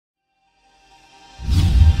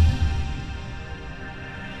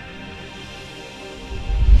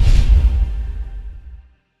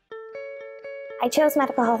I chose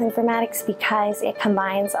medical health informatics because it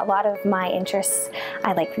combines a lot of my interests.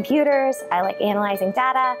 I like computers, I like analyzing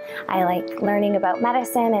data, I like learning about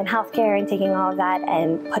medicine and healthcare and taking all of that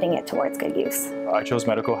and putting it towards good use. I chose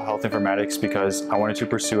medical health informatics because I wanted to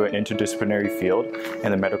pursue an interdisciplinary field in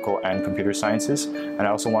the medical and computer sciences, and I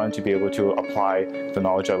also wanted to be able to apply the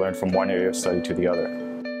knowledge I learned from one area of study to the other.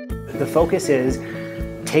 The focus is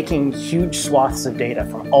taking huge swaths of data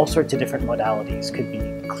from all sorts of different modalities. Could be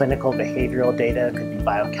clinical behavioral data, could be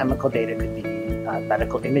biochemical data, could be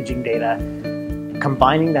medical imaging data.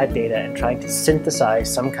 Combining that data and trying to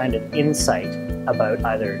synthesize some kind of insight about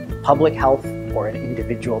either public health or an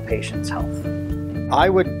individual patient's health. I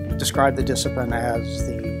would describe the discipline as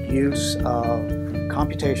the use of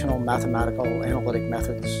computational, mathematical, analytic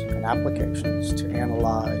methods and applications to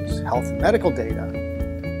analyze health and medical data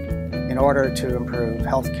in order to improve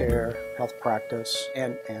healthcare, health practice,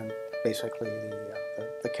 and basically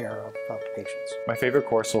the care of patients. My favorite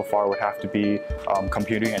course so far would have to be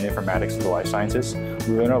computing and informatics for the life sciences.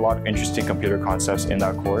 We learn a lot of interesting computer concepts in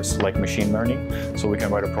that course, like machine learning, so we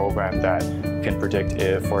can write a program that can predict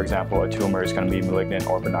if, for example, a tumor is going to be malignant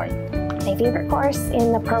or benign. My favorite course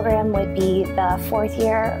in the program would be the fourth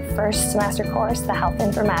year, first semester course, the health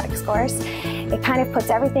informatics course. It kind of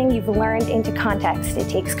puts everything you've learned into context. It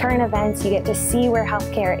takes current events, you get to see where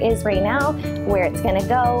healthcare is right now, where it's going to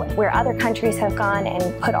go, where other countries have gone,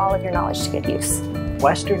 and put all of your knowledge to good use.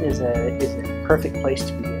 Western is a perfect place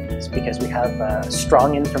to begin because we have a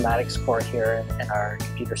strong informatics core here in our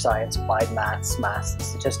computer science, applied maths, and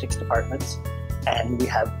statistics departments. And we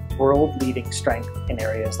have world-leading strength in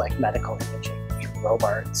areas like medical imaging, through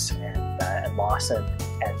Robarts and Lawson,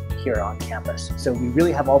 and here on campus. So we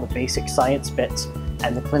really have all the basic science bits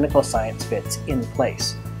and the clinical science bits in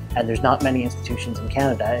place. And there's not many institutions in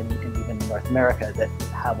Canada and even in North America that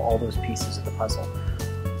have all those pieces of the puzzle.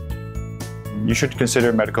 You should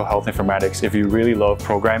consider medical health informatics if you really love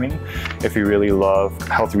programming, if you really love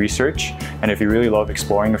health research, and if you really love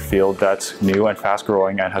exploring a field that's new and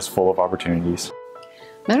fast-growing and has full of opportunities.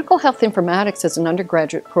 Medical health informatics as an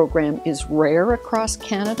undergraduate program is rare across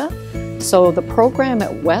Canada. So the program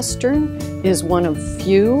at Western is one of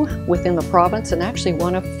few within the province and actually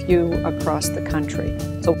one of few across the country.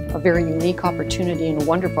 So a very unique opportunity and a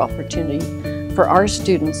wonderful opportunity for our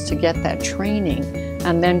students to get that training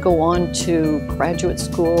and then go on to graduate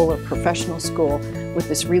school or professional school with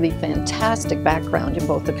this really fantastic background in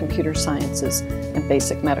both the computer sciences and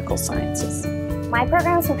basic medical sciences. My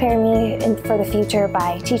programs prepare me for the future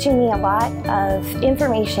by teaching me a lot of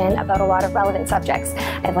information about a lot of relevant subjects.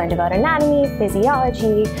 I've learned about anatomy,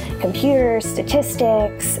 physiology, computers,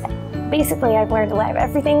 statistics. Basically, I've learned a lot of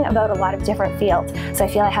everything about a lot of different fields. So I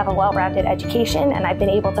feel I have a well-rounded education and I've been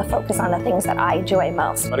able to focus on the things that I enjoy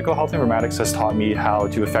most. Medical health informatics has taught me how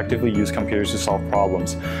to effectively use computers to solve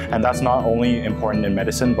problems. And that's not only important in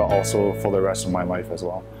medicine, but also for the rest of my life as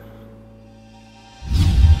well.